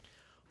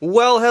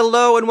Well,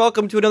 hello and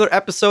welcome to another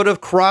episode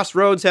of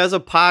Crossroads Has a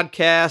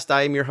Podcast.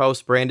 I am your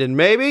host, Brandon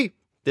Maybe.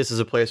 This is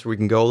a place where we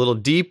can go a little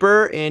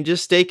deeper and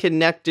just stay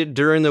connected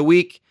during the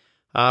week.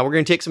 We're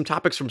going to take some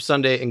topics from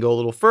Sunday and go a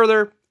little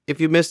further.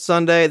 If you missed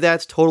Sunday,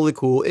 that's totally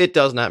cool. It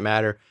does not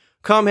matter.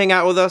 Come hang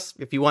out with us.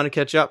 If you want to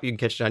catch up, you can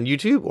catch it on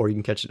YouTube or you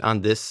can catch it on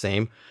this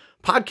same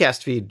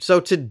podcast feed. So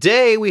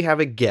today we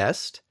have a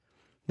guest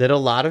that a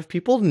lot of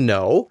people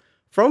know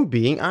from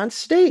being on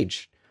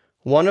stage.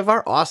 One of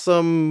our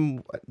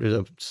awesome,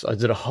 is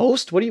it a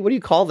host? What do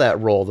you call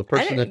that role? The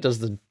person that does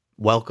the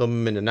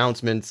welcome and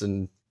announcements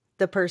and...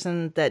 The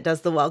person that does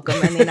the welcome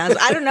and the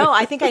announcement. I don't know.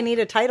 I think I need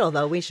a title,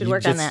 though. We should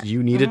work on that.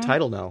 You need a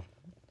title now.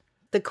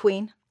 The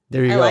queen.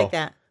 There you go. I like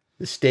that.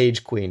 The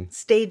stage queen.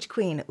 Stage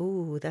queen.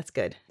 Ooh, that's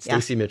good.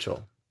 Stacey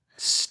Mitchell.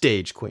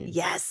 Stage queen.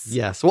 Yes.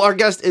 Yes. Well, our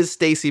guest is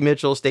Stacey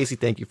Mitchell. Stacey,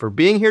 thank you for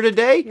being here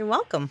today. You're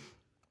welcome.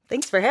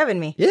 Thanks for having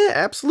me. Yeah,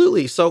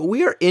 absolutely. So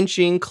we are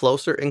inching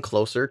closer and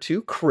closer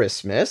to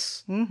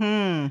Christmas.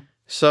 Mm-hmm.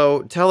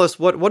 So tell us,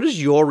 what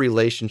is your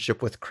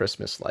relationship with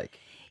Christmas like?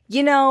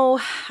 You know,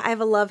 I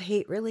have a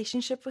love-hate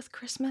relationship with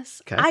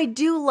Christmas. Okay. I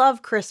do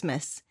love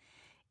Christmas.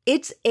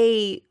 It's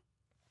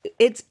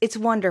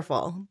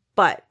wonderful,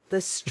 but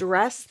the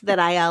stress that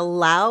I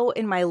allow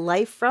in my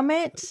life from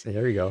it,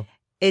 There you go.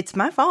 it's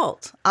my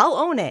fault. I'll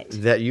own it.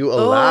 That you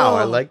allow.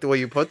 I Oh. like the way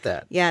you put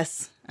that.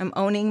 Yes, I'm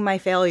owning my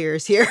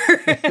failures here.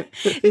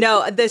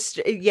 No, It's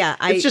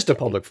just a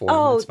public forum.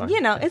 Oh, It's fine.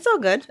 It's all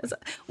good.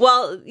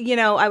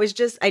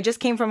 I just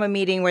came from a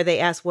meeting where they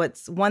asked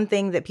what's one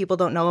thing that people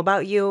don't know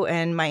about you,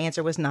 and my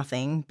answer was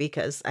nothing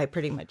because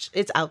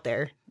it's out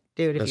there.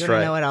 Dude, if That's you want right.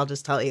 to know it, I'll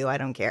just tell you. I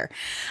don't care.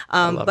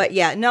 love But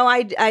yeah, no,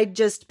 I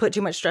just put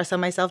too much stress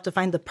on myself to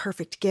find the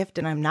perfect gift,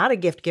 and I'm not a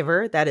gift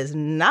giver. That is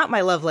not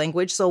my love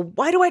language. So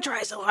why do I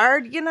try so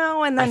hard? And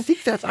then I think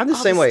I'm the all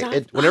same the way.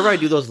 stuff. Whenever I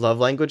do those love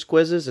language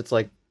quizzes, it's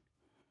like,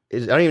 I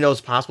don't even know it's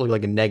possible.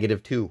 Like a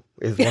 -2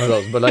 is one of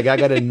those, but like I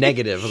got a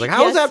negative. I was like,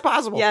 how is Yes, that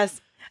possible?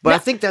 Yes. But No. I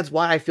think that's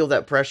why I feel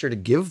that pressure to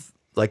give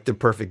like the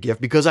perfect gift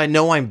because I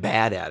know I'm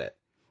bad at it.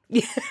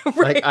 Yeah,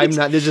 Like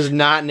right. this is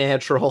not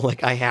natural.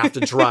 Like I have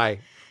to try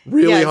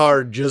really Yes.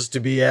 hard just to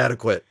be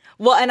adequate.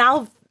 Well, and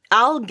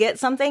I'll get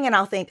something and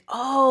I'll think,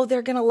 oh,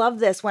 they're gonna love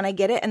this when I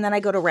get it, and then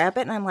I go to wrap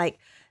it and I'm like,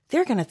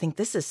 they're gonna think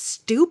this is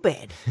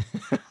stupid.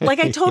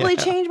 Like I totally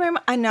changed my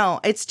mind. I know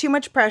it's too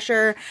much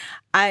pressure.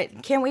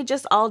 Can we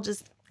just all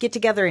just get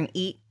together and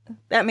eat?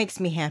 That makes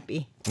me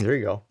happy. There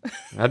you go.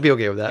 I'd be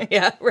okay with that.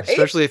 Yeah, right.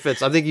 Especially if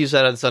I think you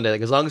said on Sunday,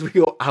 like as long as we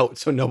go out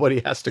so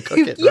nobody has to cook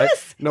it, right?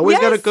 Yes, Nobody's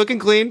got to yes. cook and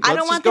clean. I Let's don't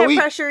just want go that eat.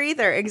 pressure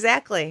either.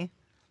 Exactly.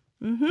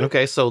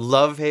 Okay, so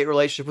love-hate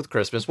relationship with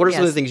Christmas. What are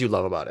some of Yes. the things you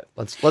love about it?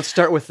 Let's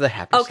start with the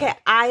happy Okay, side.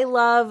 I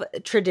love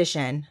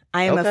tradition.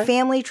 I am Okay. a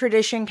family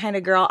tradition kind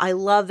of girl. I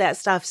love that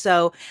stuff.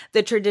 So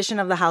the tradition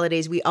of the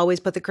holidays, we always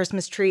put the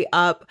Christmas tree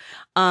up.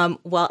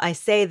 Well, I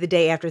say the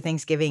day after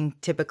Thanksgiving.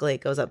 Typically,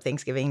 it goes up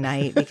Thanksgiving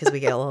night because we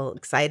get a little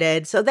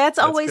excited. So that's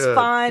always good.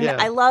 fun. Yeah.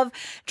 I love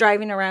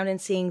driving around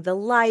and seeing the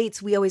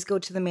lights. We always go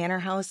to the Manor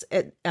House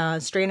at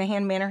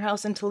Stranahan Manor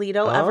House in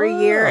Toledo every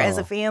year as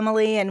Oh. a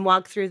family and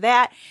walk through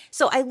that.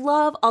 So I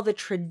love all the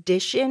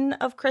tradition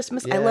of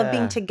Christmas. I love Yeah.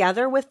 being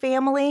together with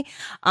family.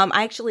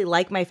 I actually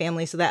like my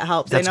family, so that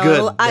helps. That's I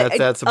know good.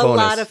 That's a a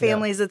lot bonus. of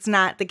families, it's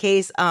not the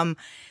case.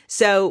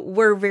 So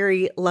we're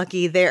very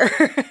lucky there.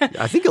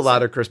 I think a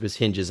lot of Christmas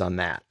hinges on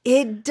that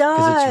It does.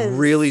 because it's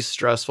really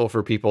stressful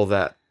for people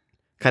that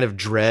kind of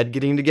dread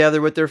getting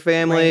together with their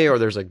family, Right. or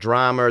there's like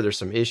drama, or there's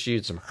some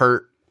issues, some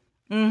hurt,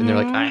 and they're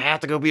like, I have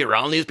to go be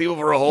around these people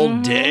for a whole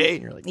day.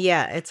 And you're like,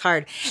 Yeah, it's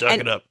hard. suck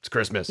And- it up. It's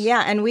Christmas.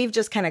 Yeah, and we've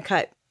just kind of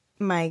cut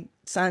my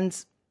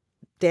son's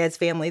dad's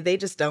family. They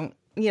just don't,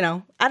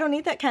 I don't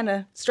need that kind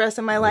of stress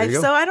in my you life,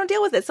 go. so I don't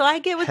deal with it. So I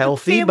get with the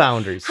Healthy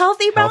boundaries.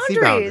 Healthy Healthy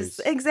boundaries. boundaries.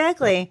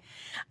 Exactly.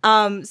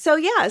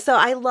 So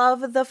I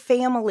love the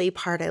family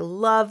part. I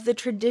love the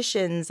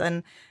traditions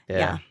and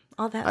Yeah.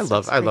 all that. I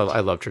stuff's love great. I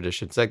love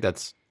traditions. Like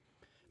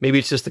maybe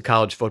it's just the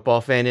college football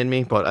fan in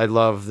me, but I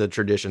love the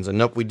traditions. And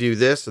nope, we do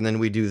this and then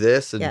we do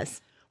this, and Yes.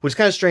 which is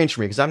kind of strange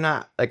for me because I'm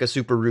not like a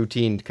super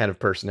routine kind of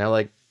person. I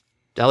like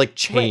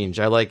change.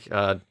 I like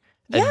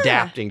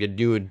adapting to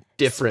do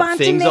different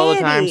things all the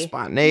time.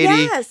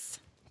 Spontaneity. Yes.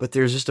 But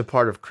there's just a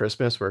part of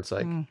Christmas where it's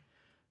like,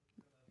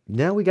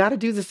 no, we got to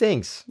do the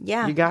things.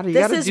 Yeah. you got to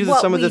This is do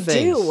what some of the we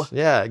things. do.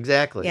 Yeah,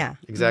 exactly. Yeah.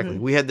 exactly.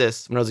 We had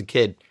this when I was a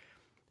kid.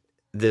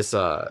 This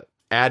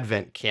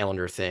Advent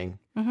calendar thing,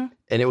 and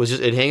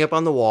it'd hang up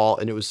on the wall,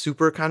 and it was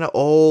super kind of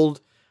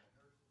old,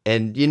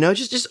 and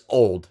just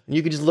old. And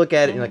you could just look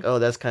at it and you're like, oh,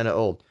 that's kind of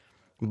old.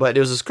 But it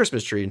was this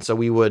Christmas tree, and so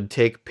we would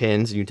take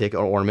pins and you take an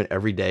ornament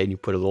every day, and you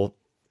put a little.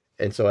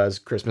 And so as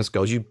Christmas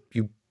goes, you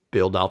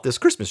build out this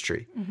Christmas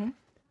tree.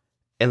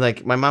 And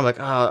like my mom, like,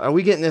 oh, are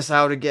we getting this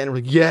out again? We're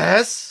like,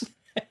 yes.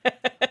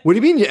 What do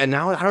you mean? And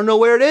now I don't know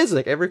where it is.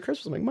 Like every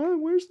Christmas, I'm like,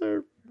 Mom, where's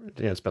there?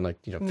 It's been like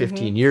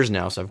 15 years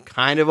now, so I'm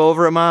kind of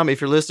over it, Mom.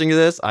 If you're listening to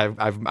this,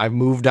 I've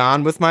moved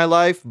on with my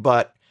life,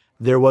 but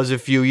there was a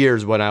few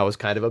years when I was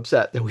kind of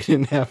upset that we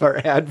didn't have our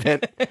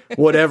Advent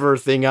whatever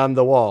thing on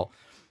the wall.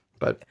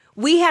 But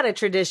we had a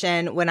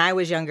tradition when I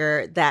was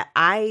younger that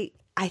I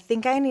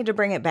think I need to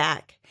bring it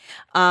back.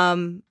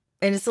 And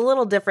it's a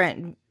little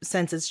different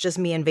since it's just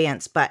me and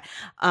Vance. But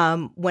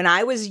when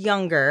I was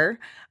younger,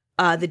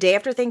 the day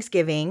after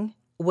Thanksgiving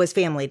was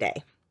family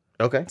day.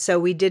 Okay. So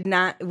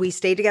we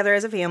stayed together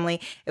as a family.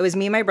 It was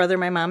me, my brother,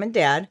 my mom, and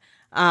dad.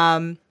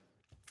 And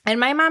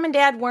my mom and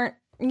dad weren't,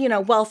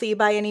 wealthy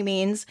by any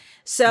means.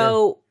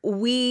 So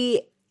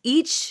we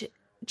each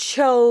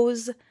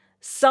chose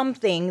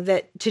something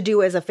to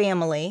do as a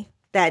family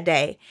that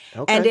day.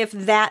 Okay. And if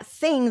that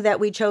thing that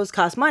we chose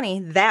cost money,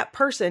 that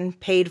person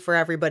paid for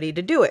everybody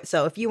to do it.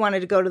 So if you wanted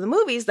to go to the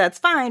movies, that's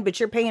fine, but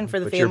you're paying for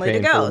the family to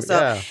go.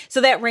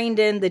 So that reined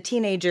in the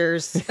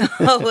teenagers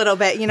a little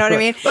bit, you know what I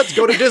mean? Let's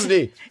go to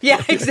Disney.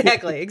 Yeah,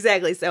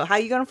 exactly. So how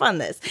are you going to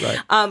fund this? Right.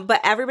 But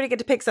everybody get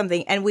to pick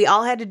something, and we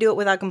all had to do it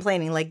without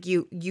complaining. Like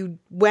you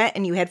went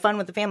and you had fun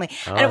with the family.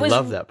 Oh, and I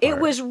love that part. It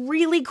was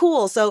really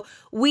cool. So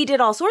we did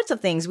all sorts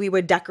of things. We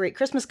would decorate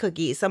Christmas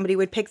cookies. Somebody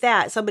would pick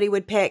that. Somebody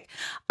would pick,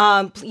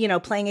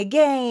 playing a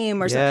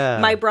game or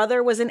something. My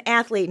brother was an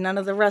athlete. None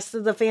of the rest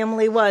of the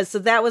family was. So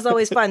that was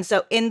always fun.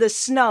 So in the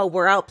snow,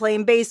 we're out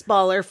playing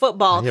baseball or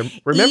football. Yeah,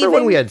 remember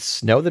when we had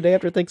snow the day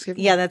after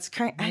Thanksgiving? Yeah, that's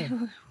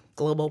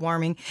global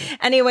warming.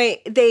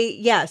 Anyway,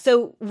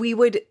 so we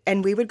would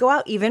go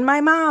out, even my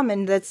mom,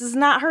 and this is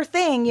not her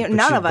thing,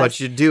 none of us. But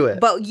you do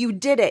it. But you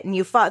did it, and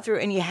you fought through,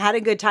 and you had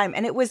a good time,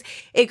 and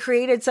it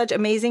created such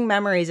amazing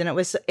memories, and it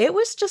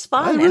was just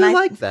fun. I really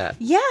like that.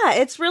 Yeah,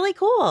 it's really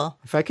cool.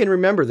 If I can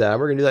remember that,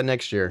 we're going to do that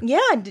next year. Yeah,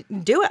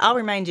 do it. I'll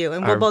remind you,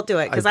 and we'll both do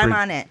it, because I'm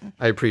on it.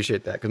 I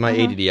appreciate that, because my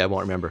ADD, I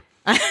won't remember.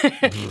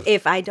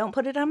 If I don't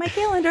put it on my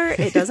calendar,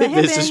 it doesn't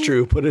happen. This is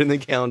true. Put it in the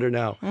calendar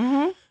now.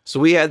 Mm-hmm. So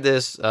we had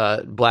this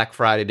Black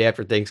Friday, day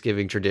after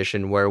Thanksgiving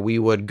tradition where we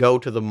would go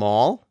to the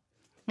mall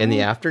in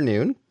the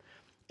afternoon,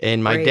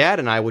 and my dad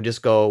and I would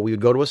just go. We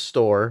would go to a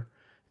store,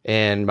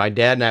 and my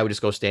dad and I would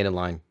just go stand in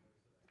line,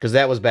 because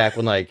that was back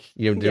when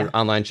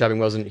online shopping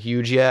wasn't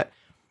huge yet,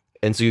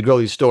 and so you'd go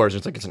to these stores.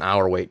 And it's an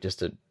hour wait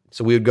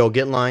So we would go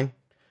get in line.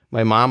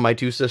 My mom, my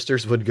two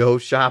sisters would go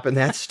shop in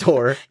that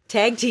store.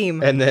 Tag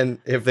team. And then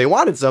if they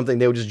wanted something,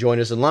 they would just join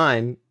us in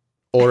line.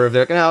 Or if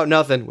they're like, no,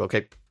 nothing.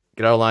 Okay,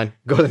 get out of line.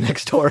 Go to the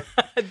next store.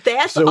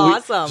 That's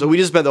awesome. So we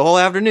just spent the whole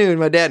afternoon,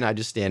 my dad and I,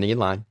 just standing in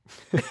line.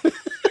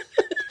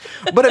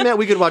 But it meant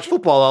we could watch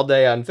football all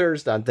day on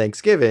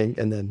Thanksgiving.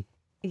 And then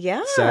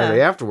Saturday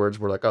afterwards,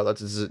 we're like, oh,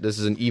 this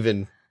is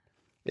an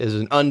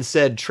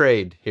unsaid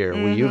trade here.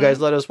 Will you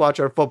guys let us watch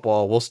our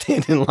football? We'll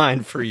stand in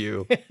line for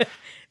you.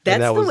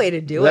 That's the way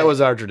to do it. That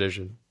was our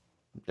tradition.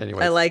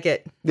 Anyway, I like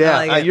it.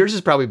 Yeah, yours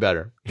is probably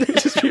better.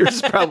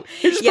 yours is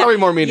probably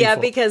more meaningful. Yeah,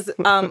 because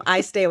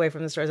I stay away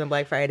from the stores on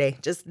Black Friday.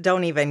 Just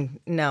don't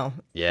even know.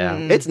 Yeah,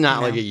 it's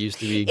not like it used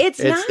to be. It's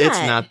not. It's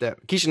not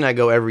that. Keisha and I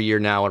go every year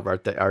now. One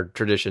of our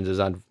traditions is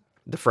on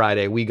the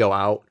Friday we go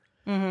out,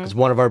 because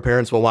one of our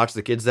parents will watch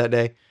the kids that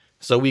day.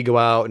 So we go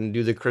out and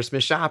do the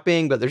Christmas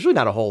shopping, but there's really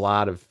not a whole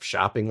lot of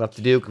shopping left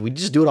to do. We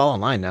just do it all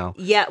online now.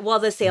 Yeah, well,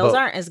 the sales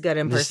aren't as good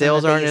in person. The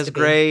sales aren't as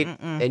great,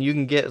 and you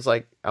can get. It's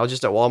like I was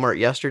just at Walmart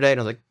yesterday, and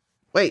I was like,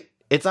 wait,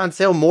 it's on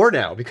sale more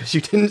now because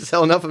you didn't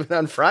sell enough of it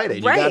on Friday.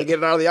 You got to get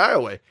it out of the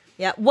aisleway.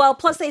 Yeah, well,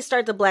 plus they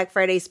start the Black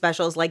Friday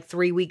specials like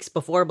 3 weeks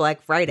before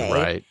Black Friday.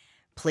 Right.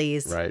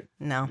 Please. Right.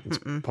 No. It's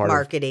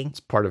marketing.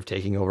 It's part of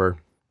taking over.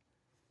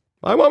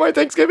 I want my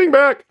Thanksgiving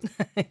back.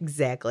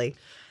 Exactly.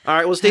 All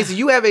right. Well, Stacey,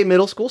 you have a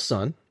middle school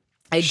son.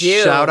 I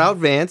do. Shout out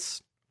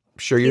Vance. I'm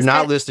sure you're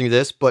not listening to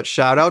this, but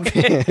shout out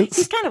Vance.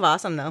 He's kind of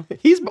awesome, though.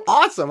 He's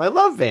awesome. I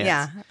love Vance.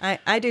 Yeah,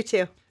 I do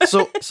too.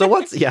 So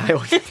what's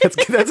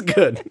that's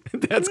good.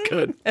 That's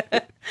good.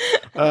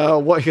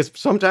 Because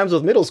sometimes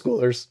with middle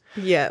schoolers.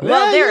 Yeah.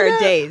 Well, there are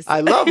days.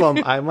 I love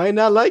them. I might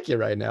not like you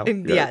right now.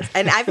 Yes,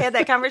 and I've had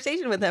that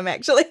conversation with him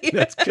actually.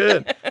 That's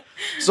good.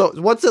 So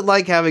what's it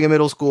like having a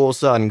middle school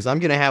son? Because I'm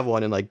going to have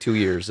one in like 2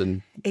 years.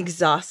 And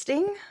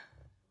exhausting.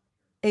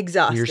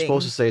 You're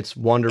supposed to say it's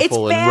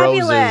wonderful it's and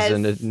roses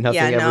and nothing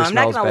ever smells bad. I'm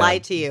not going to lie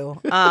to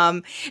you.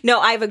 No,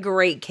 I have a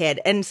great kid.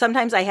 And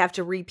sometimes I have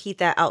to repeat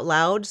that out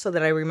loud so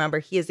that I remember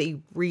he is a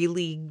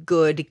really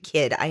good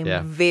kid. I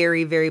am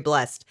very, very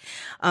blessed.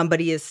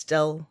 But he is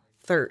still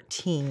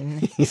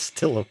 13. He's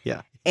still,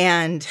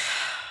 And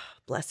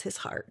bless his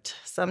heart.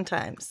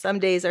 Sometimes. Some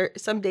days are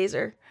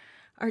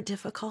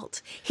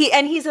difficult.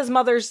 He's his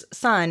mother's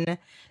son.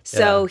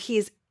 So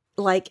he's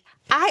like,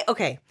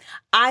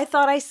 I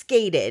thought I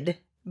skated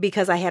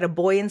because I had a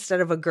boy instead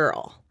of a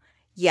girl.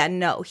 Yeah,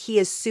 no, he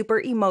is super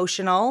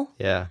emotional.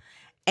 Yeah.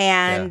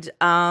 And,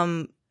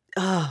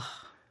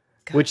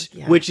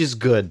 which is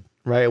good,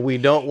 right? We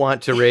don't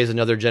want to raise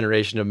another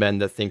generation of men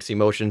that thinks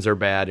emotions are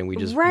bad and we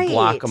just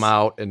block them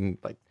out. And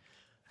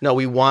no,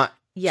 we want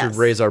to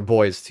raise our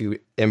boys to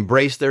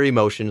embrace their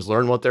emotions,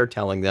 learn what they're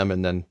telling them,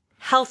 and then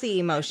healthy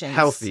emotions.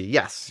 Healthy,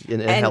 yes, in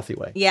a healthy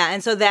way. Yeah,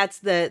 and so that's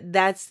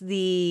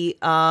the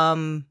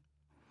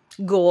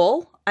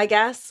goal, I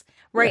guess.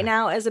 right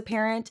now as a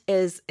parent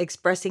is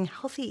expressing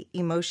healthy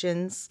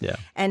emotions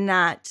and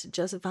not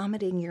just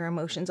vomiting your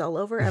emotions all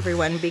over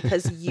everyone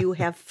because you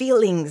have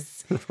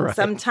feelings. Right.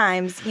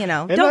 Sometimes, and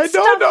I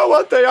don't know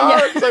what they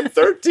are because I'm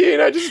 13.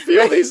 I just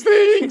feel these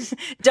things.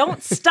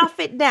 Don't stuff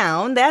it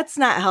down. That's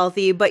not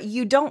healthy, but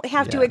you don't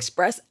have to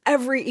express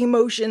every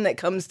emotion that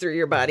comes through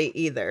your body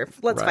either.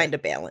 Let's find a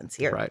balance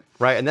here.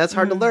 Right. And that's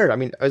hard to learn. I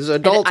mean, as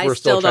adults, we're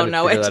still trying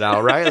to figure that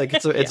out, right? Like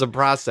it's a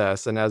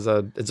process. And as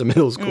a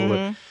middle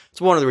schooler,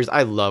 it's one of the reasons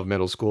I love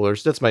middle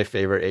schoolers. That's my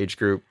favorite age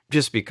group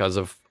just because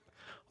of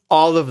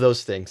all of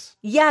those things.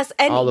 Yes.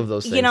 And all of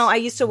those things. I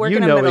used to work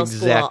in a middle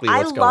school.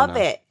 I love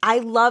it. I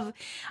love,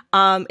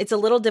 it's a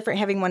little different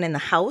having one in the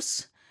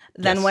house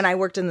than when I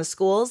worked in the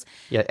schools.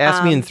 Yeah.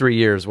 Ask me in 3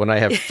 years when I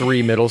have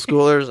 3 middle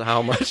schoolers,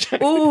 how much.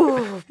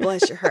 Ooh,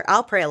 bless your heart.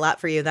 I'll pray a lot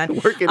for you then.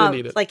 We're going to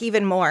need it. Like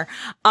even more.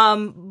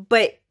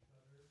 But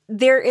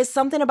there is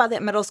something about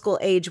that middle school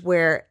age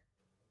where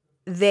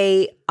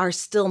they are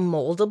still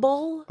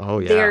moldable. Oh,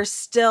 yeah. They're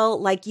still,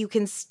 like, you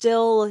can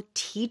still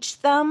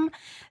teach them.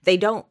 They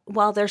don't,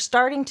 well, they're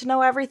starting to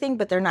know everything,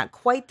 but they're not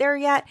quite there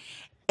yet.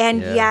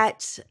 And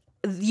yet,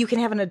 you can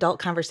have an adult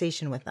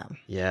conversation with them.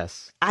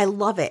 Yes. I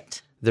love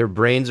it. Their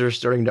brains are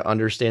starting to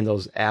understand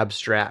those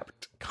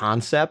abstract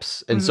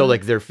concepts. And so,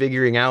 like, they're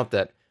figuring out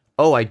that,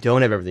 oh, I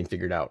don't have everything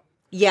figured out.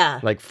 Yeah.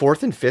 Like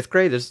 4th and 5th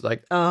grade is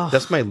like,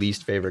 that's my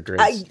least favorite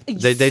grades.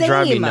 They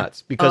drive me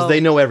nuts because they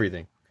know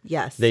everything.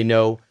 Yes. They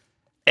know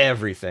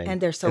everything.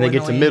 And they're so And they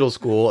get to middle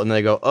school and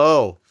they go,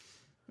 oh,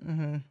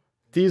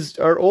 these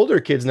are older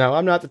kids now.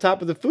 I'm not the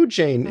top of the food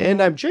chain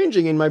and I'm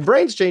changing and my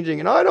brain's changing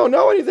and I don't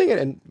know anything.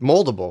 And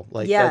moldable.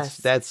 Like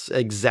that's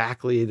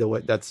exactly the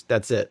way, that's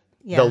it.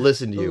 Yeah, they'll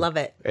listen to you. Love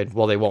it. And,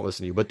 well, they won't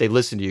listen to you, but they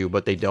listen to you,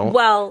 but they don't.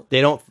 Well,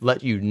 they don't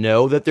let you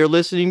know that they're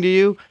listening to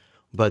you,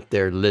 but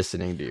they're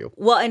listening to you.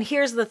 Well, and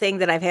here's the thing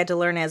that I've had to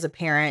learn as a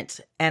parent,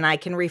 and I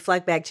can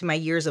reflect back to my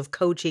years of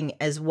coaching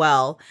as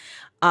well.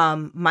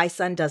 My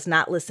son does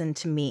not listen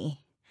to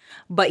me,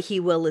 but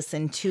he will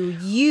listen to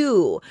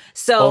you.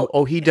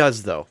 So, he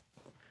does though,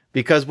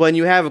 because when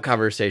you have a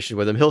conversation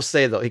with him, he'll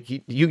say though,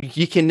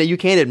 you can't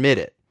admit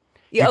it.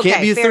 You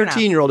can't be a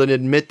 13-year-old and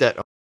admit that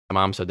my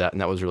mom said that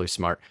and that was really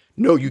smart.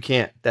 No, you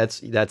can't.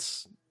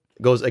 That's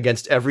goes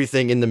against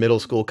everything in the middle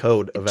school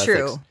code of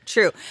ethics.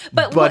 True.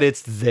 But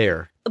it's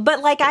there.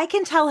 But like I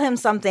can tell him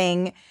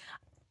something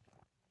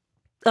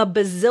a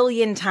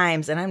bazillion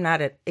times, and I'm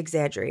not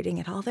exaggerating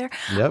at all there.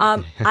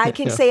 Yep. I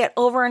can say it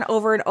over and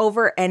over and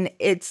over, and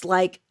it's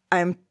like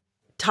I'm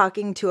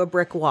talking to a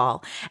brick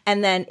wall.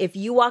 And then if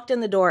you walked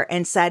in the door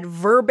and said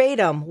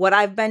verbatim what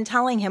I've been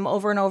telling him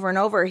over and over and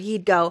over,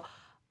 he'd go,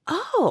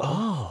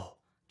 oh,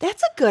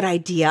 that's a good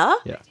idea.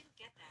 Yeah.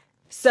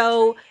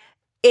 So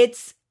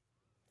it's,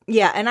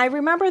 and I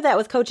remember that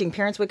with coaching,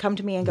 parents would come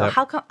to me and go,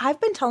 how come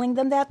I've been telling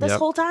them that this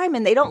whole time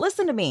and they don't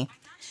listen to me?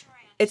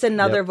 It's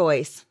another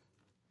voice.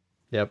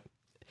 Yep.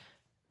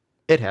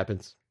 It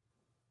happens.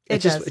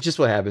 It's just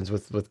what happens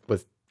with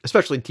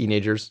especially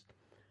teenagers.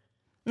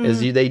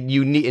 Is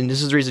you need, and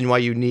this is the reason why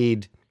you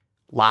need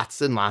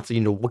lots and lots of,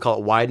 we call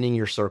it widening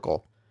your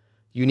circle.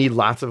 You need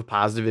lots of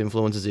positive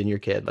influences in your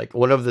kid. Like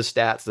one of the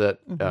stats that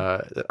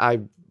that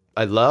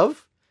I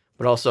love,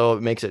 but also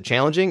makes it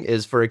challenging,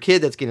 is for a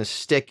kid that's going to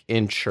stick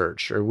in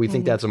church, or we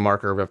think that's a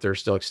marker of if they're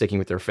still sticking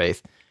with their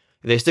faith.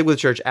 If they stick with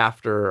church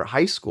after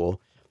high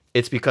school,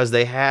 it's because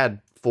they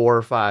had 4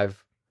 or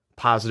 5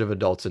 positive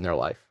adults in their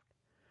life.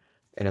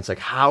 And it's like,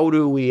 how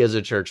do we as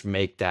a church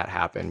make that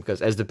happen?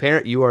 Because as the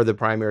parent, you are the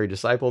primary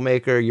disciple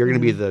maker. You're going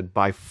to be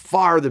by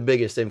far the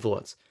biggest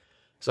influence.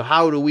 So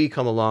how do we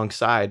come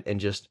alongside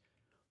and just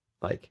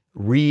like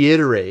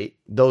reiterate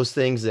those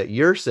things that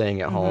you're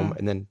saying at home?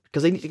 And then,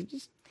 because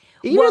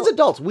even as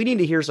adults, we need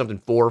to hear something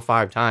 4 or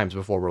 5 times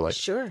before we're like,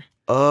 sure.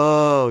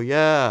 Oh,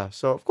 yeah.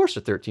 So of course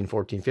a 13,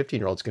 14,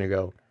 15-year-old's going to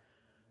go,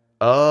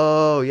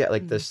 oh, yeah,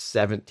 like the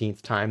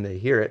 17th time they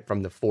hear it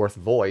from the 4th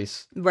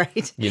voice.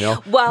 Right.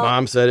 Well,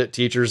 mom said it,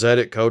 teacher said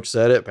it, coach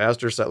said it,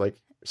 pastor said, like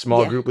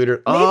small group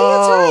leader. Maybe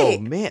that's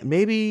right. Man,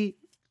 maybe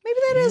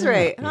that is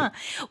right. Huh?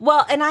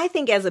 Well, and I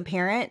think as a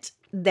parent,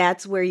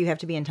 that's where you have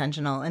to be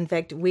intentional. In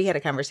fact, we had a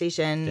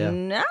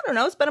conversation, I don't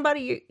know, it's been about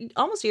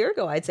almost a year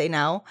ago, I'd say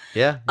now.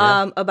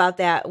 About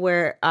that,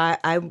 where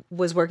I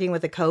was working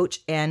with a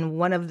coach, and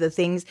one of the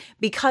things,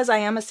 because I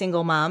am a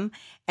single mom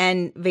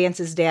and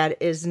Vance's dad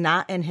is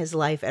not in his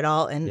life at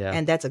all,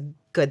 and that's a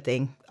good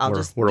thing.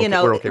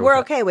 We're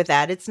okay with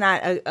that. It's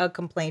not a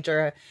complaint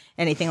or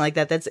anything like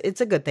that.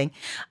 It's a good thing.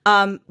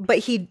 But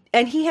he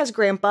has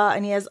grandpa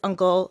and he has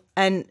uncle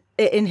and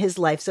in his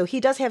life. So he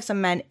does have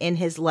some men in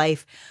his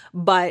life,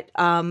 but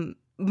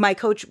my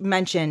coach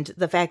mentioned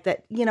the fact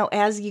that,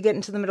 as you get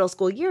into the middle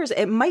school years,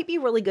 it might be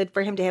really good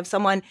for him to have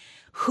someone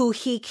who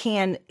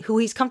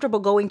he's comfortable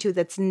going to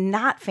that's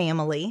not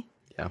family.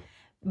 Yeah.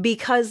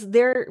 Because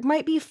there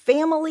might be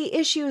family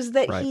issues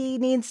that he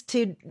needs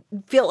to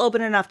feel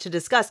open enough to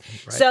discuss.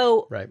 Right.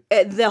 So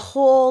the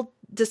whole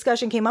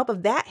discussion came up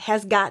of that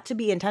has got to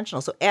be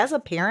intentional. So as a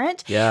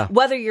parent, Yeah.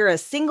 whether you're a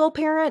single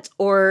parent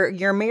or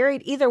you're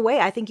married, either way,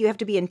 I think you have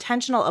to be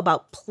intentional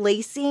about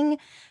placing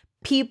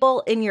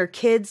people in your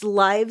kids'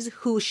 lives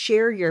who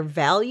share your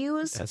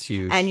values That's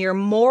huge. and your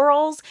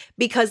morals,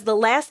 because the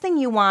last thing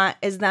you want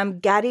is them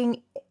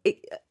getting,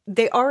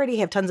 they already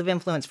have tons of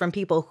influence from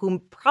people who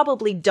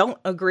probably don't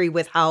agree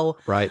with how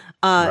Right.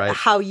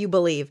 how you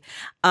believe,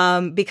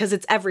 because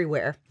it's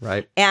everywhere.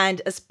 Right.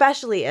 And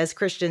especially as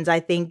Christians, I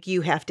think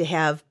you have to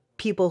have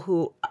people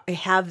who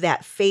have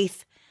that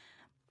faith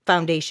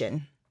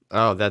foundation.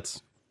 Oh,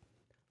 that's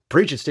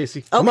preach it,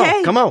 Stacey.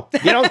 Okay. Come on,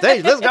 get on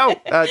stage. Let's go.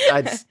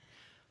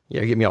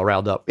 Yeah, get me all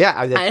riled up.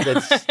 Yeah,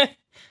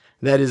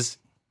 that is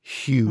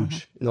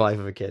huge in the life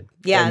of a kid.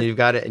 Yeah. And you've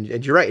got it,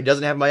 and you're right. It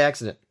doesn't happen by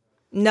accident.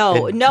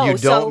 No. You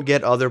don't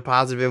get other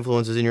positive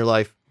influences in your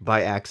life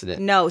by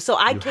accident. No, so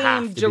I You came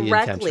have to be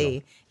directly.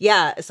 intentional.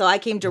 Yeah, so I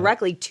came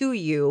directly to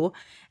you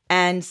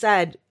and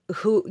said,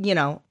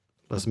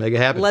 Let's make it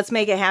happen. let's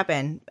make it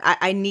happen.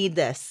 I need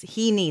this.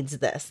 He needs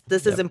this.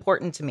 This is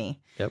important to me.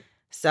 Yep.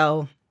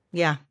 So,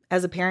 yeah,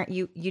 as a parent,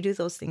 you do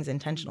those things You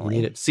intentionally.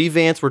 need it. See,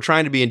 Vance, we're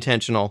trying to be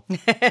intentional.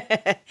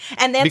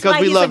 And that's Because why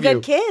we he's a love good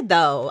you. kid,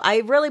 though. I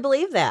really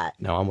believe that.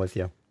 No, I'm with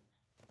you.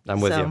 I'm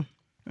with So,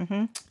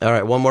 you. All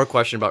right, one more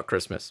question about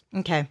Christmas.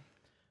 Okay.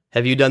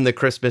 Have you done the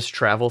Christmas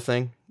travel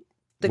thing?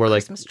 The Where,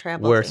 Christmas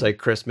travel Where it's thing. like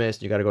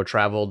Christmas, you got to go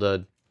travel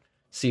to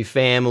see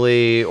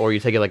family, or you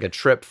take it like a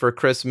trip for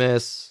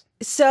Christmas.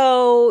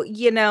 So,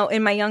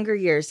 in my younger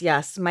years,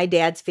 yes, my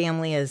dad's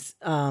family is,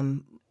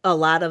 a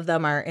lot of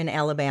them are in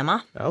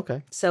Alabama.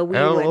 Okay. So we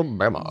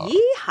Alabama. would,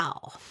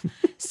 yeehaw.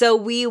 So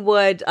we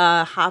would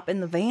hop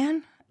in the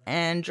van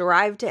and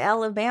drive to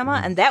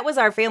Alabama. And that was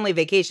our family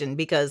vacation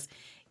because,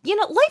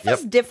 life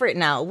is different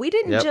now. We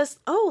didn't Yep. just,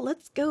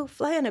 let's go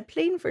fly on a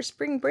plane for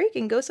spring break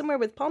and go somewhere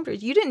with palm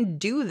trees. You didn't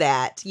do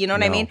that. You know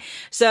what I No. mean?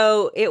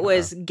 So it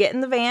was get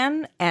in the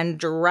van and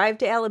drive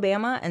to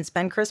Alabama and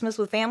spend Christmas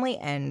with family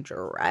and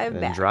drive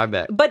And back. drive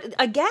back. But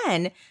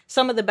again,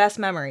 some of the best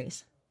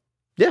memories.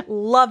 Yeah.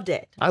 Loved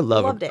it.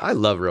 Loved it. I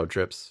love road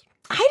trips.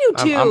 I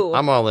do too.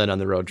 I'm all in on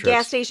the road trips.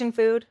 Gas station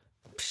food.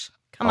 Psh,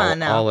 come all, on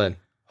now. All in.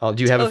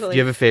 Do you have Totally.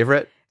 a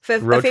favorite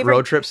road favorite-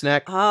 road trip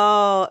snack?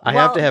 Oh, I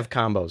have to have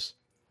combos.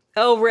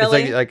 Oh,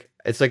 really?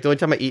 It's like the only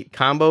time I eat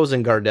combos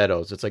and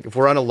Gardettos. It's like if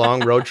we're on a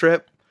long road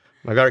trip,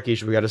 my God,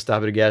 Keisha, we got to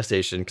stop at a gas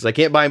station because I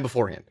can't buy them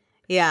beforehand.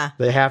 yeah.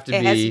 They have to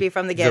It be. has to be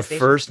from the gas station.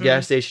 first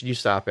gas station you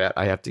stop at.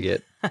 I have to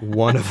get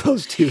one of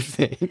those two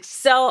things.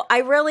 So I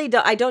really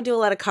don't. I don't do a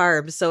lot of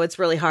carbs, so it's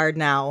really hard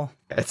now.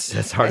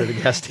 It's hard at a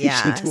gas station.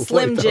 Yeah, to avoid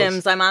Slim those.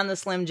 Jims. I'm on the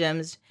Slim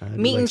Jims.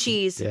 Meat and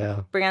cheese.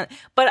 Yeah. Bring on.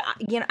 But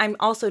I'm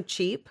also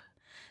cheap.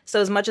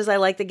 So as much as I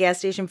like the gas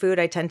station food,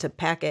 I tend to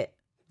pack it.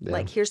 Yeah.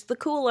 Like here's the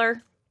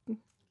cooler.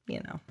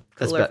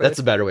 That's Cooler that's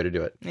a food. better way to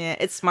do it. Yeah,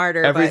 it's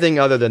smarter. Everything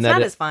but other than it's that,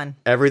 not as fun.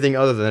 everything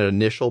other than an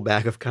initial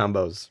bag of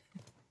combos.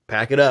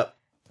 Pack it up.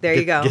 There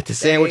you go. Get the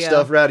There you sandwich go.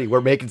 stuff ready.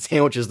 We're making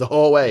sandwiches the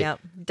whole way. Yep.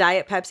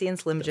 Diet Pepsi and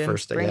Slim Jim.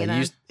 First thing. Bring Yeah, it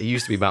it, on.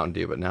 used to be Mountain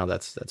Dew, but now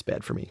that's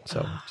bad for me.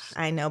 So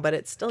I know, but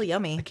it's still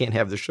yummy. I can't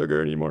have the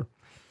sugar anymore.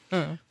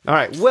 All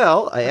right.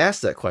 Well, I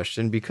asked that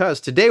question because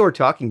today we're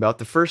talking about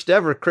the first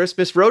ever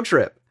Christmas road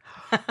trip.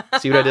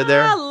 See what I did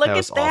there? Look at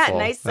was that. awful.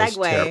 Nice That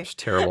was segue. it was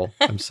terrible.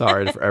 I'm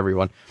sorry for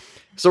everyone.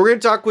 So we're going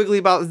to talk quickly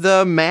about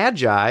the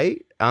Magi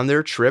on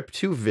their trip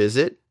to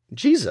visit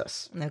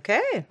Jesus.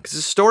 Okay. Because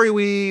the story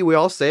we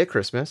all say at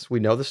Christmas, we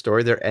know the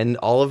story there, and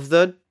all of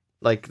the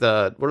what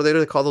do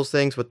they call those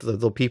things with the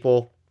little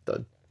people,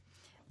 the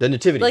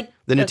nativity, Like-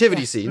 the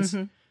nativity okay. scenes.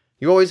 Mm-hmm.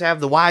 You always have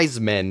the wise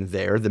men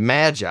there, the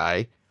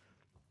Magi.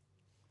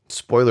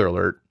 Spoiler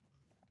alert: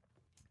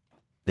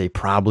 they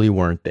probably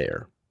weren't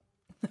there.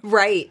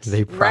 Right.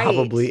 They right.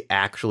 probably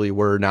actually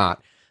were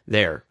not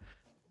there.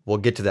 We'll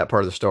get to that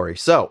part of the story.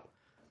 So,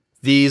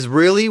 these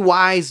really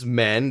wise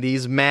men,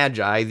 these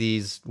Magi,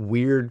 these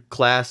weird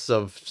class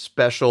of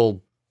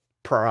special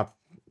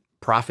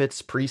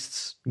prophets,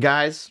 priests,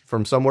 guys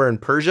from somewhere in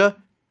Persia,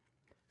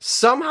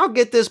 somehow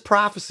get this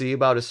prophecy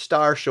about a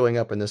star showing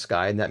up in the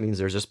sky, and that means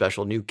there's a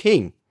special new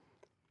king.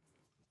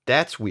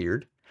 That's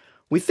weird.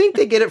 We think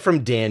they get it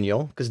from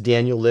Daniel, because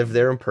Daniel lived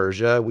there in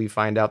Persia. We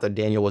find out that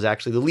Daniel was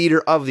actually the leader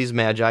of these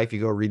Magi, if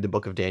you go read the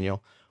book of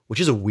Daniel, which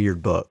is a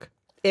weird book.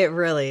 It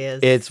really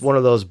is. It's one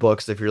of those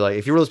books, if you're one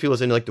of those people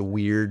that's into like the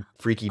weird,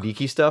 freaky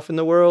deaky stuff in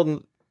the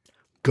world,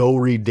 go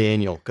read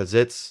Daniel, because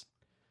it's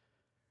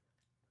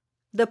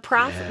the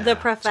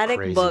it's prophetic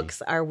crazy.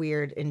 books are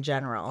weird in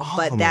general, All of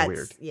but them are that's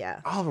weird.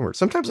 yeah. all of them are.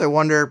 Sometimes I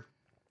wonder,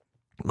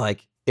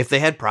 like, if they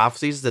had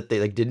prophecies that they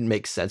like didn't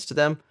make sense to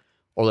them,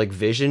 or like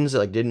visions that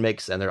like didn't make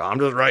sense. I'm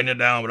just writing it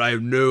down, but I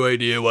have no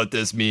idea what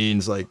this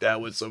means. Like, that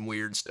was some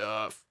weird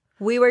stuff.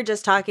 We were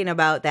just talking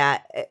about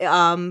that.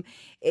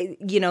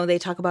 They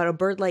talk about a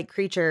bird-like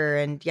creature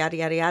and yada,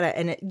 yada, yada.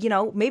 And,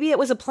 maybe it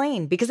was a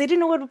plane because they didn't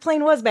know what a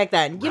plane was back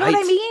then. You know what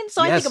I mean?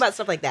 So I think about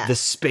stuff like that. The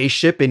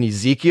spaceship in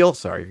Ezekiel.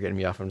 Sorry, you're getting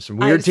me off on some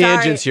weird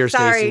tangents here,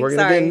 Stacey. We're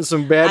going to get into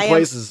some bad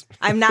places.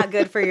 I'm not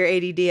good for your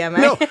ADD, am I?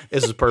 No,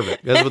 this is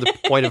perfect. That's what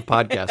the point of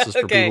podcast is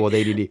for people with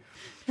ADD.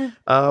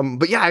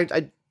 But yeah,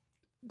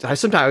 I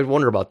sometimes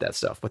wonder about that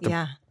stuff with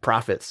the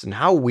prophets and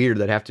how weird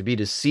that'd have to be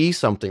to see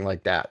something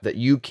like that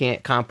you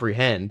can't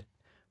comprehend.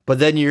 But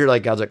then you're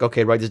like, God's like,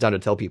 okay, write this down to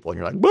tell people. And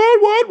you're like,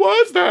 what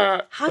was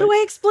that? How do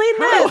I explain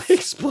this? How do I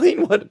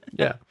explain what?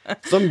 Yeah.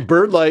 Some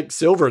bird-like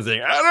silver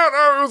thing. I don't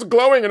know. It was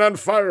glowing and on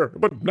fire,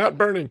 but not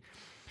burning.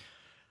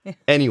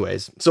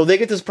 Anyways, so they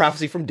get this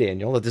prophecy from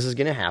Daniel that this is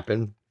going to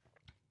happen.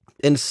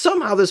 And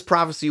somehow this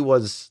prophecy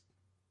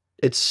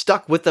it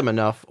stuck with them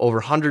enough over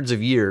hundreds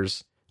of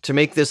years to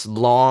make this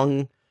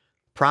long,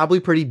 probably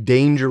pretty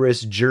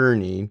dangerous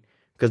journey,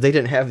 because they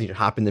didn't have to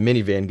hop in the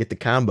minivan, get the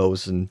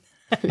combos and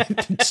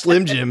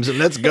Slim Jims and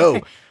let's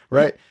go,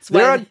 right?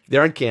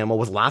 They're on camel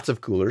with lots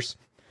of coolers.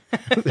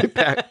 They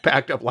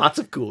packed up lots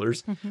of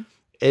coolers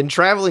and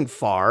traveling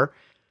far.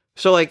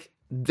 So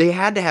they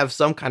had to have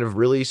some kind of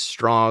really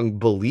strong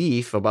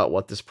belief about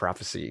what this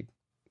prophecy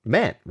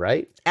meant,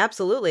 right?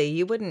 Absolutely.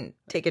 You wouldn't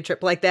take a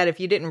trip like that if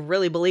you didn't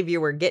really believe you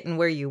were getting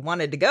where you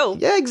wanted to go.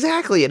 Yeah,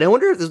 exactly. And I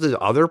wonder if there's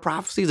other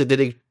prophecies. Did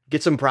they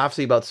get some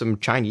prophecy about some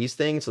Chinese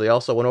things? So they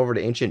also went over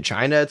to ancient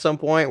China at some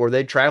point. Were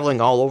they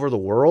traveling all over the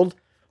world?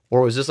 Or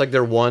was this like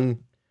their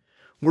one,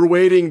 we're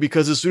waiting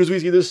because as soon as we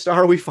see this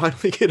star, we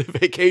finally get a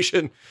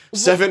vacation.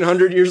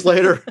 700 years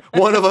later,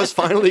 one of us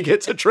finally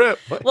gets a trip.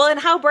 Well,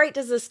 and how bright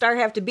does this star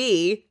have to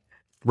be?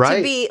 Right.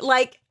 To be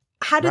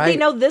how did they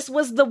know this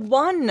was the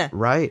one?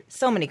 Right.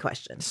 So many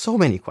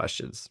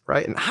questions.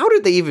 Right? And how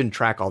did they even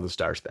track all the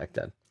stars back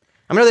then?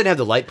 I mean, they didn't have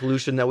the light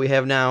pollution that we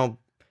have now,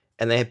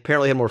 and they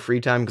apparently had more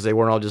free time because they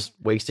weren't all just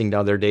wasting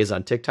down their days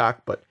on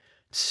TikTok, but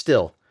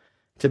still,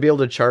 to be able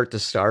to chart the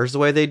stars the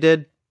way they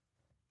did.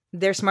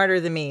 They're smarter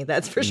than me,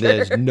 that's for sure.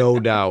 There's no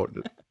doubt.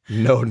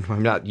 No,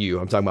 I'm not you.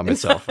 I'm talking about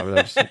myself. I'm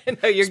just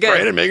no, you're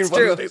good. And making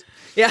fun of things.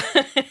 Yeah.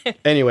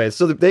 Anyway,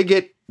 so they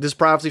get this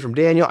prophecy from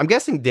Daniel. I'm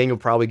guessing Daniel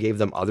probably gave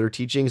them other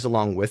teachings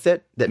along with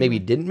it that maybe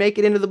didn't make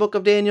it into the book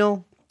of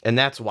Daniel. And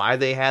that's why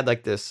they had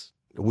this,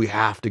 we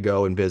have to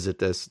go and visit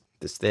this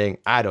thing.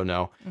 I don't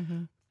know.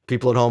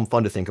 People at home,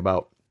 fun to think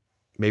about.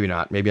 Maybe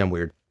not. Maybe I'm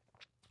weird.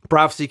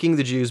 Prophecy, King of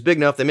the Jews, big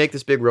enough. They make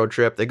this big road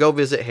trip. They go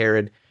visit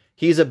Herod.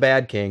 He's a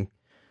bad king.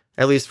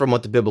 At least from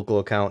what the biblical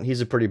account,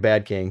 he's a pretty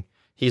bad king.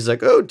 He's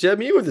like, oh, tell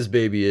me what this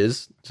baby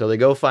is. So they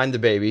go find the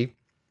baby,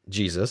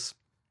 Jesus,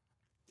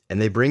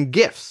 and they bring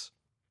gifts.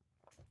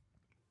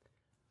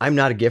 I'm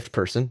not a gift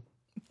person.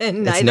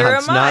 And neither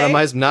am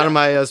I. It's not on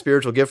my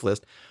spiritual gift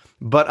list.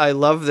 But I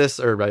love this,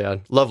 or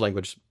my love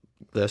language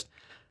list.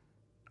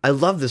 I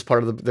love this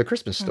part of the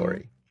Christmas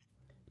story.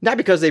 Not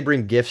because they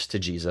bring gifts to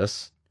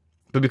Jesus,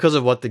 but because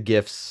of what the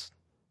gifts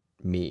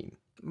mean.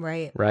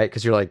 Right. Right?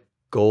 Because you're like,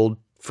 gold,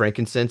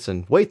 frankincense,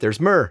 and wait, there's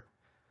myrrh.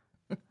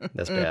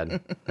 That's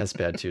bad. That's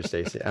bad too,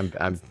 Stacey.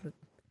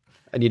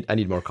 I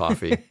need more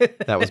coffee.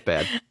 That was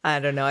bad.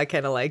 I don't know. I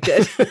kind of liked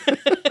it.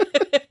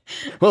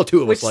 Well,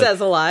 two of us liked it. Which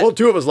says a lot. Well,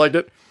 two of us liked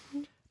it.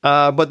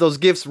 But those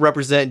gifts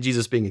represent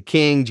Jesus being a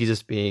king,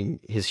 Jesus being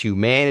his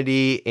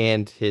humanity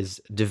and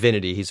his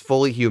divinity. He's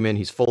fully human.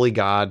 He's fully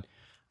God.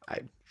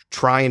 I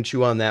try and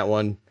chew on that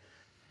one.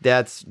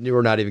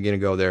 We're not even going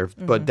to go there,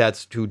 but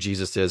that's who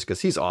Jesus is because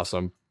he's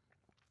awesome.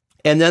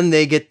 And then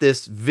they get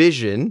this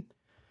vision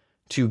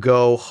to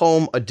go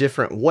home a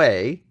different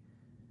way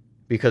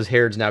because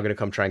Herod's now going to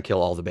come try and kill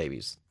all the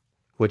babies,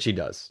 which he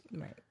does.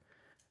 Right.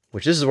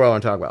 Which this is what I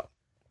want to talk about,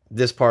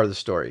 this part of the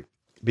story.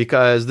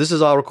 Because this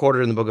is all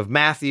recorded in the book of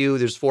Matthew.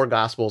 There's 4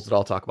 gospels that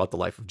all talk about the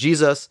life of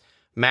Jesus.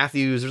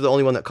 Matthew's the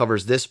only one that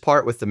covers this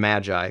part with the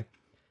Magi.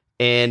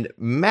 And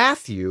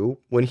Matthew,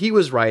 when he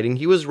was writing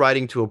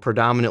to a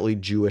predominantly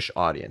Jewish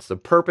audience. The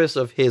purpose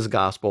of his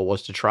gospel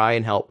was to try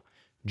and help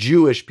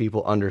Jewish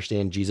people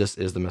understand Jesus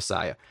is the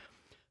Messiah.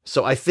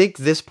 So I think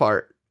this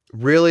part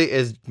really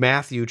is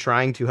Matthew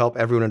trying to help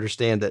everyone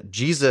understand that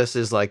Jesus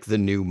is like the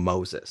new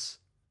Moses.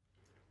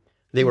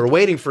 They were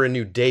waiting for a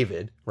new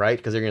David, right?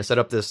 Because they're going to set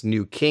up this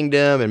new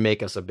kingdom and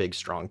make us a big,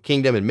 strong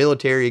kingdom and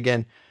military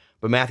again.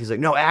 But Matthew's like,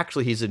 no,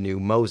 actually, he's a new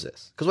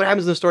Moses. Because what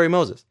happens in the story of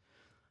Moses?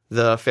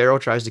 The Pharaoh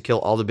tries to kill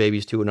all the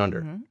babies 2 and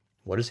under.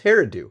 What does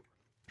Herod do?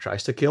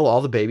 Tries to kill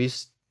all the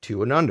babies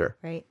 2 and under.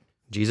 Right.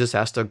 Jesus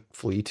has to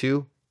flee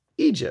to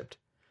Egypt.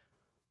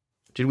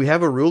 Did we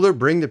have a ruler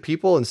bring the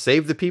people and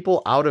save the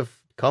people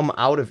come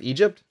out of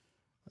Egypt?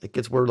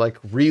 We're like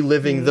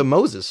reliving the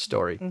Moses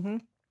story,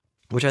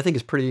 which I think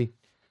is pretty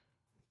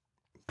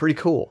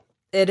cool.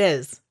 It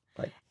is.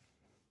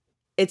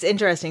 It's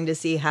interesting to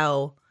see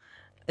how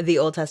the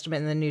Old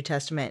Testament and the New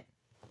Testament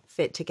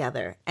fit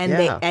together, and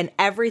and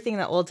everything in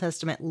the Old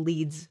Testament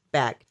leads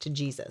back to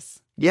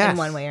Jesus. Yes. In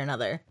one way or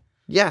another.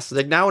 Yes.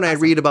 Like now when I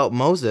read about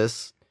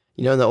Moses,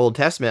 in the Old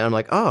Testament, I'm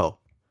like, oh,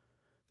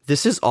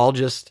 this is all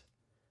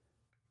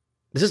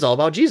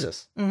about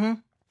Jesus.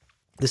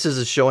 this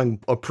is showing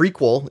a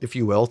prequel, if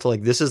you will, to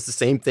like, this is the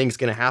same thing's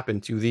going to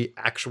happen to the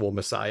actual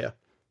Messiah.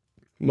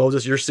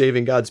 Moses, you're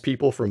saving God's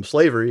people from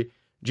slavery.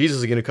 Jesus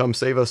is going to come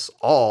save us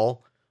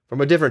all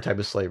from a different type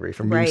of slavery,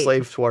 from being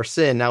slave to our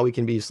sin. Now we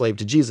can be slave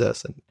to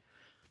Jesus. And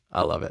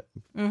I love it.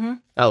 Mm-hmm.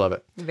 I love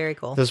it. Very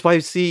cool. That's why,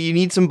 you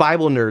need some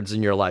Bible nerds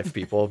in your life,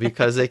 people,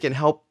 because they can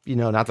help,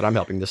 not that I'm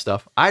helping this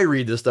stuff. I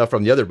read this stuff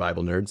from the other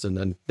Bible nerds, and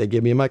then they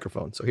give me a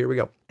microphone. So here we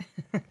go.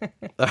 All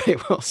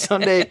right. Well,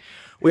 Sunday,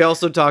 we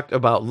also talked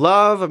about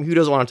love. I mean, who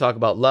doesn't want to talk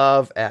about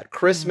love at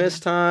Christmas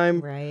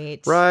time? Right.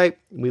 Right.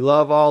 We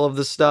love all of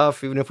the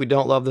stuff. Even if we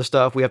don't love the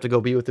stuff, we have to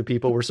go be with the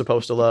people we're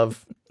supposed to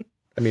love.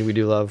 I mean, we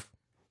do love.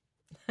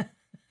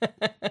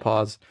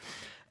 Pause.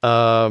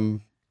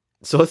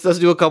 So let's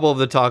do a couple of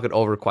the talk it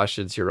over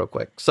questions here real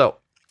quick. So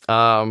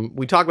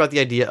we talked about the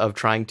idea of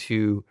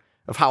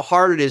of how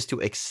hard it is to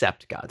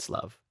accept God's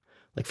love.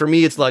 Like for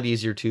me, it's a lot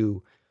easier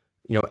to,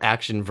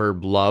 action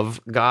verb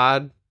love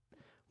God,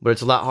 but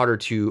it's a lot harder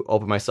to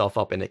open myself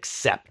up and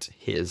accept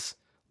his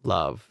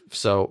love.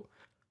 So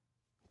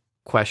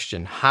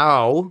question,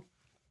 how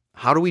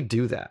do we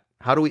do that?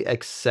 How do we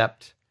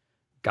accept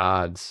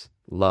God's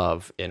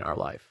love in our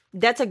life?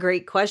 That's a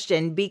great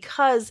question,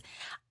 because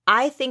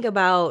I think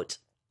about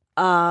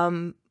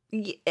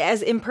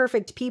as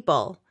imperfect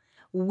people,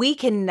 we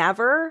can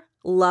never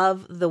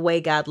love the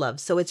way God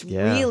loves. So it's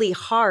really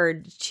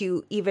hard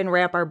to even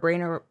wrap our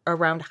brain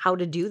around how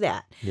to do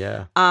that.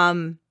 Yeah.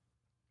 God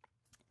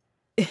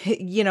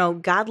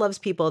loves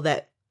people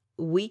that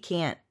we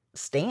can't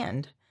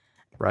stand.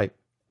 Right.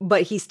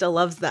 But he still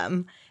loves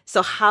them.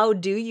 So how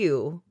do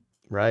you?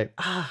 Right.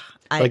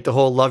 Like the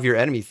whole love your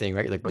enemy thing,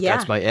 right? Like, but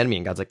that's my enemy.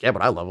 And God's like, yeah,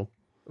 but I love him.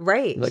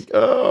 Right. Like,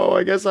 oh,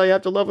 I guess I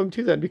have to love him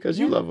too then because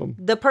you love him.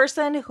 The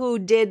person who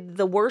did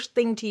the worst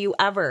thing to you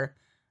ever,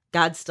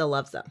 God still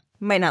loves them.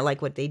 You might not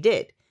like what they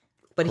did,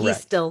 but he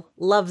still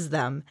loves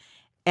them.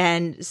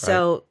 And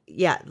so,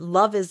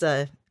 love is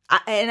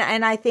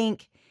and I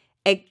think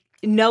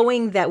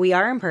knowing that we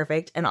are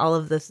imperfect and all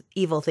of the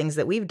evil things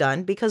that we've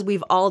done, because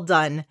we've all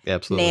done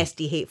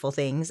nasty, hateful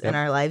things in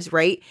our lives,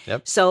 right?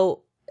 Yep.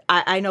 So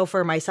I know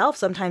for myself,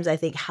 sometimes I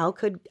think, how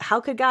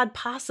could God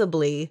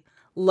possibly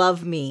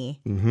love me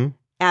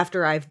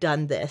after I've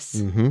done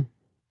this? Mm-hmm.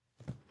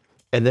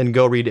 And then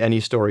go read any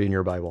story in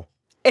your Bible.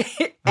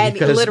 And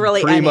because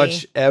literally pretty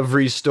much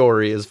every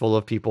story is full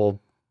of people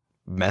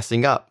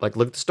messing up. Like,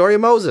 look at the story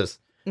of Moses.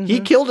 He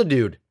killed a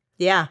dude.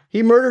 Yeah.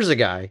 He murders a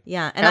guy.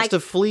 Yeah. And has to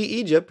flee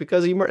Egypt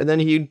because and then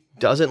he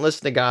doesn't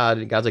listen to God.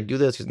 And God's like, do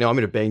this. He's no, I'm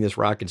going to bang this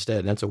rock instead.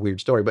 And that's a weird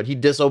story. But he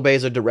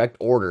disobeys a direct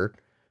order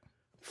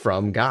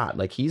from God.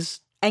 Like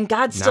and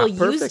God still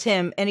used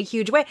him in a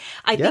huge way.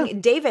 I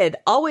think David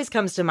always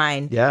comes to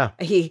mind. Yeah.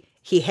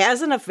 He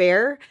has an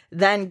affair,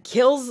 then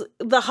kills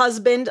the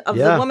husband of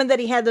the woman that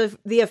he had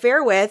the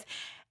affair with,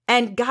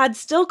 and God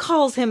still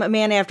calls him a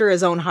man after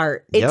his own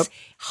heart. It's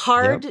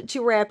hard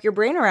to wrap your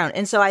brain around.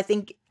 And so I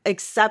think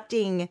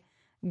accepting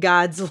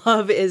God's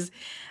love is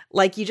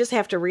like, you just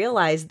have to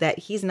realize that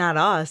he's not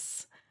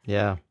us.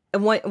 Yeah.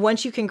 And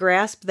once you can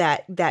grasp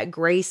that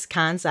grace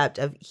concept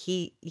of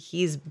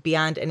he's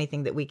beyond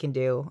anything that we can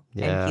do,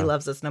 and he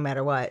loves us no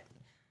matter what.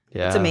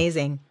 Yeah. It's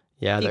amazing.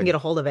 Yeah. You can get a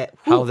hold of it.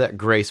 How that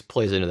grace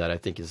plays into that, I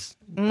think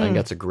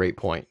that's a great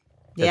point.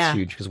 That's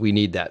huge, because we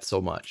need that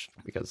so much.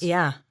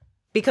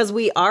 Because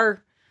we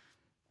are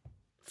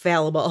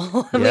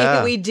fallible. I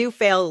mean, we do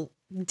fail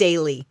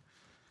daily.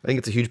 I think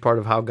it's a huge part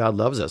of how God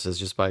loves us is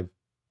just by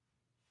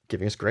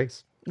giving us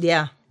grace.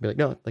 Yeah. Be like,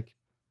 no, like,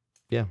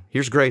 yeah,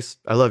 here's grace.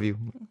 I love you.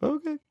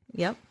 Okay.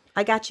 Yep.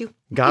 I got you.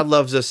 God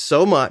loves us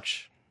so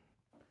much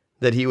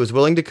that he was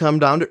willing to come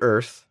down to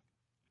earth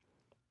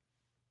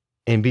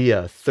and be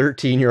a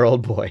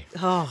 13-year-old boy.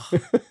 Oh,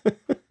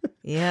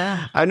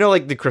 yeah. I know,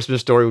 like, the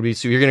Christmas story would be,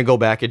 so you're going to go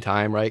back in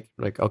time, right?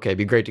 Like, okay, it'd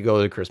be great to go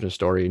to the Christmas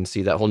story and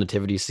see that whole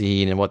nativity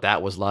scene and what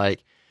that was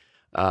like.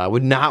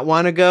 Would not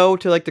want to go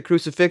to, like, the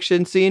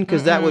crucifixion scene,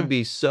 because that would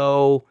be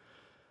so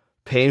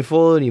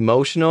painful and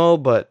emotional,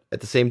 but at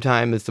the same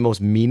time, it's the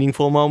most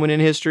meaningful moment in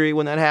history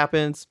when that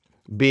happens.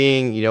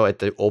 Being, at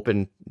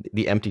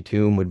the empty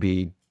tomb would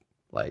be,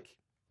 like,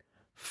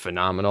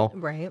 phenomenal.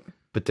 Right.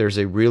 But there's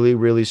a really,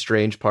 really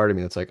strange part of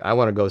me that's like, I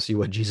want to go see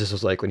what Jesus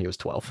was like when he was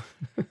 12.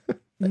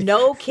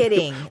 No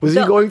kidding. Was he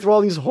going through all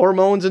these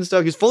hormones and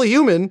stuff? He's fully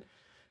human.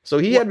 So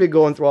he had to be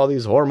going through all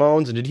these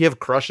hormones. And did he have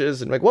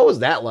crushes? And like, what was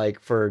that like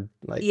for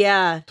like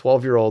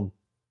 12-year-old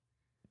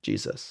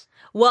Jesus?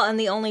 Well, and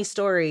the only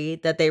story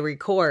that they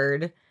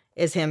record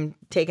is him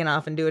taking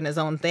off and doing his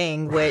own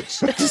thing, which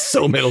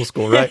so middle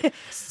school, right?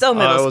 So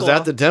middle school. I was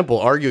at the temple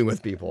arguing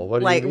with people. What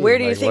do you mean? Where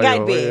do you think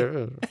I'd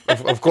be?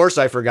 Of course,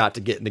 I forgot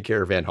to get in the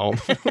caravan home.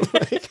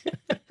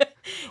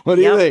 What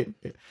do you think?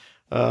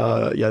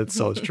 Yeah, it's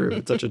true.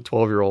 It's such a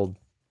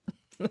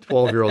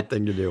 12-year-old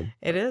thing to do.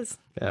 It is.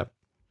 Yeah,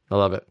 I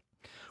love it.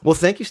 Well,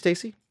 thank you,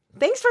 Stacy.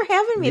 Thanks for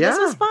having me. Yeah, this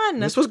was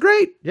fun. This was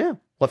great. Yeah, we'll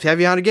have to have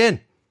you on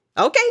again.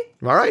 Okay.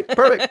 All right,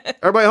 perfect.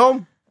 Everybody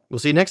home. We'll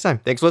see you next time.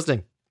 Thanks for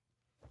listening.